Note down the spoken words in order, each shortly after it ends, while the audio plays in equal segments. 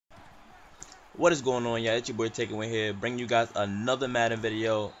What is going on, y'all? It's your boy Takeaway here, bringing you guys another Madden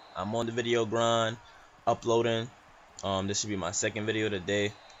video. I'm on the video grind, uploading. This should be my second video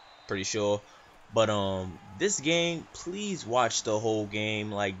today, pretty sure. But this game, please watch the whole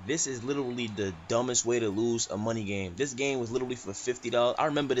game. Like, this is literally the dumbest way to lose a money game. This game was literally for $50. I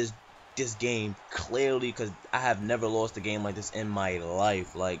remember this game clearly because I have never lost a game like this in my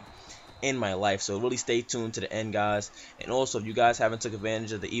life. So really stay tuned to the end, guys. And also, if you guys haven't took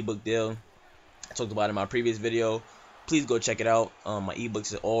advantage of the ebook deal I talked about in my previous video, please go check it out. My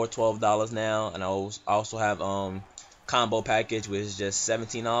ebooks are all $12 now, and I also have combo package, which is just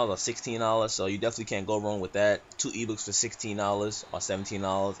 $17 or $16. So you definitely can't go wrong with that. 2 ebooks for $16 or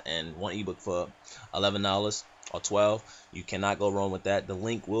 $17, and 1 ebook for $11 or $12. You cannot go wrong with that. The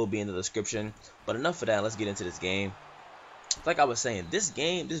link will be in the description. But enough of that. Let's get into this game. Like I was saying, this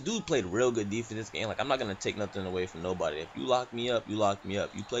dude played real good defense this game. Like, I'm not gonna take nothing away from nobody. If you lock me up, you lock me up.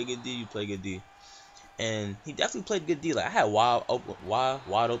 You play good D, you play good D. And he definitely played good D. Like, I had wide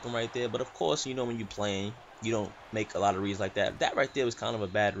open right there. But of course, you know, when you're playing, you don't make a lot of reads like that. That right there was kind of a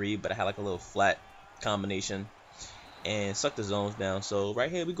bad read, but I had like a little flat combination and sucked the zones down. So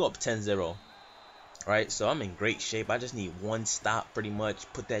right here we go up 10-0. Right? So I'm in great shape. I just need one stop pretty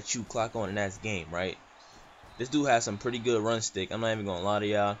much. Put that shoot clock on and that's game, right? This dude has some pretty good run stick. I'm not even gonna lie to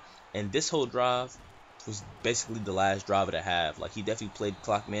y'all. And this whole drive was basically the last drive of the half. Like, he definitely played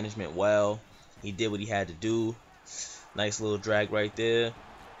clock management well. He did what he had to do. Nice little drag right there.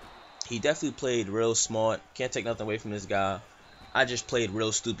 He definitely played real smart. Can't take nothing away from this guy. I just played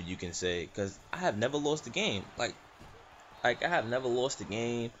real stupid, you can say, because I have never lost a game. Like I have never lost a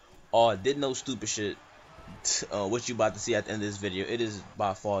game or did no stupid shit. What you about to see at the end of this video, it is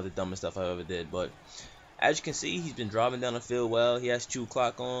by far the dumbest stuff I ever did. But as you can see, he's been driving down the field well. He has shoot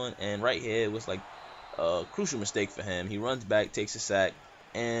clock on, and right here it was like a crucial mistake for him. He runs back, takes a sack,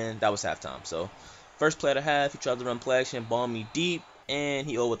 and that was halftime. So first play of the half, he tried to run play action, bomb me deep, and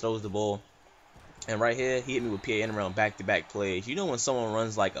he overthrows the ball. And right here, he hit me with PA and around back-to-back plays. You know when someone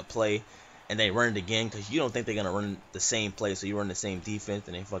runs like a play and they run it again because you don't think they're gonna run the same play, so you run the same defense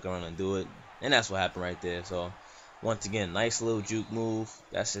and they fucking run and do it. And that's what happened right there. So once again, nice little juke move.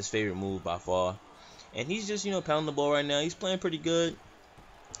 That's his favorite move by far. And he's just, you know, pounding the ball right now. He's playing pretty good.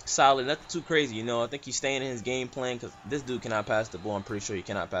 Solid. Nothing too crazy, you know. I think he's staying in his game plan because this dude cannot pass the ball. I'm pretty sure he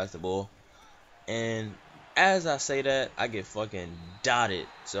cannot pass the ball. And as I say that, I get fucking dotted.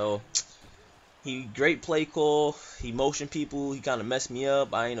 So he great play call. He motioned people. He kind of messed me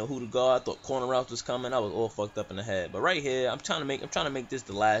up. I didn't know who to guard. I thought corner routes was coming. I was all fucked up in the head. But right here, I'm trying to make this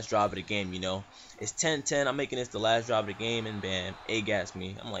the last drive of the game. You know, it's 10-10. I'm making this the last drive of the game, and bam, A-gas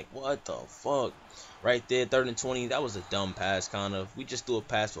me. I'm like, what the fuck? Right there, 3rd and 20. That was a dumb pass, kind of. We just threw a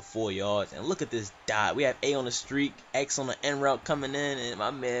pass for 4 yards, and look at this dot. We have A on the streak, X on the end route coming in, and my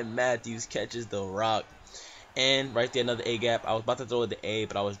man Matthews catches the rock. And right there, another A gap. I was about to throw it to A,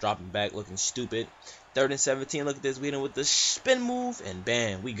 but I was dropping back, looking stupid. 3rd and 17. Look at this. We hit him with the spin move, and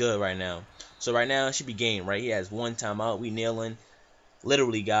bam, we good right now. So right now, it should be game, right? He has 1 timeout. We nailing.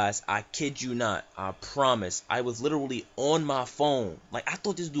 Literally, guys, I kid you not. I promise. I was literally on my phone. Like, I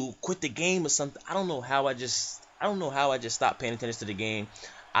thought this dude quit the game or something. I don't know how I just stopped paying attention to the game.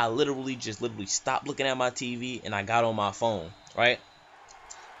 I literally stopped looking at my TV and I got on my phone, right?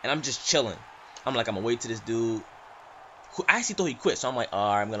 And I'm just chilling. I'm like, I'm gonna wait till this dude. I actually thought he quit, so I'm like,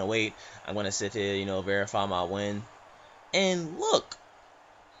 all right, I'm gonna wait. I'm gonna sit here, you know, verify my win. And look,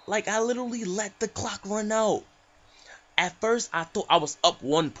 like, I literally let the clock run out. At first, I thought I was up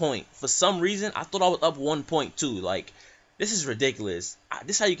 1 point. For some reason, I thought I was up 1 point too. Like, this is ridiculous.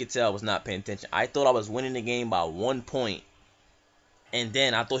 This is how you could tell I was not paying attention. I thought I was winning the game by 1 point. And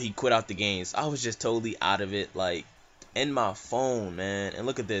then I thought he quit out the game. So I was just totally out of it. Like, in my phone, man. And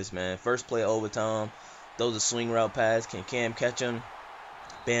look at this, man. First play overtime. Those are swing route pass. Can Cam catch him?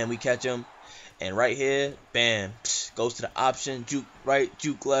 Bam, we catch him. And right here, bam, goes to the option, juke right,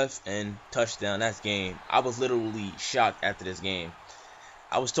 juke left, and touchdown. That's game. I was literally shocked after this game.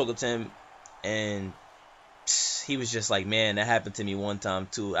 I was talking to him, and he was just like, man, that happened to me one time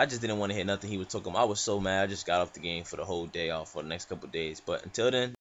too. I just didn't want to hit nothing he was talking about. I was so mad. I just got off the game for the whole day off for the next couple of days. But until then,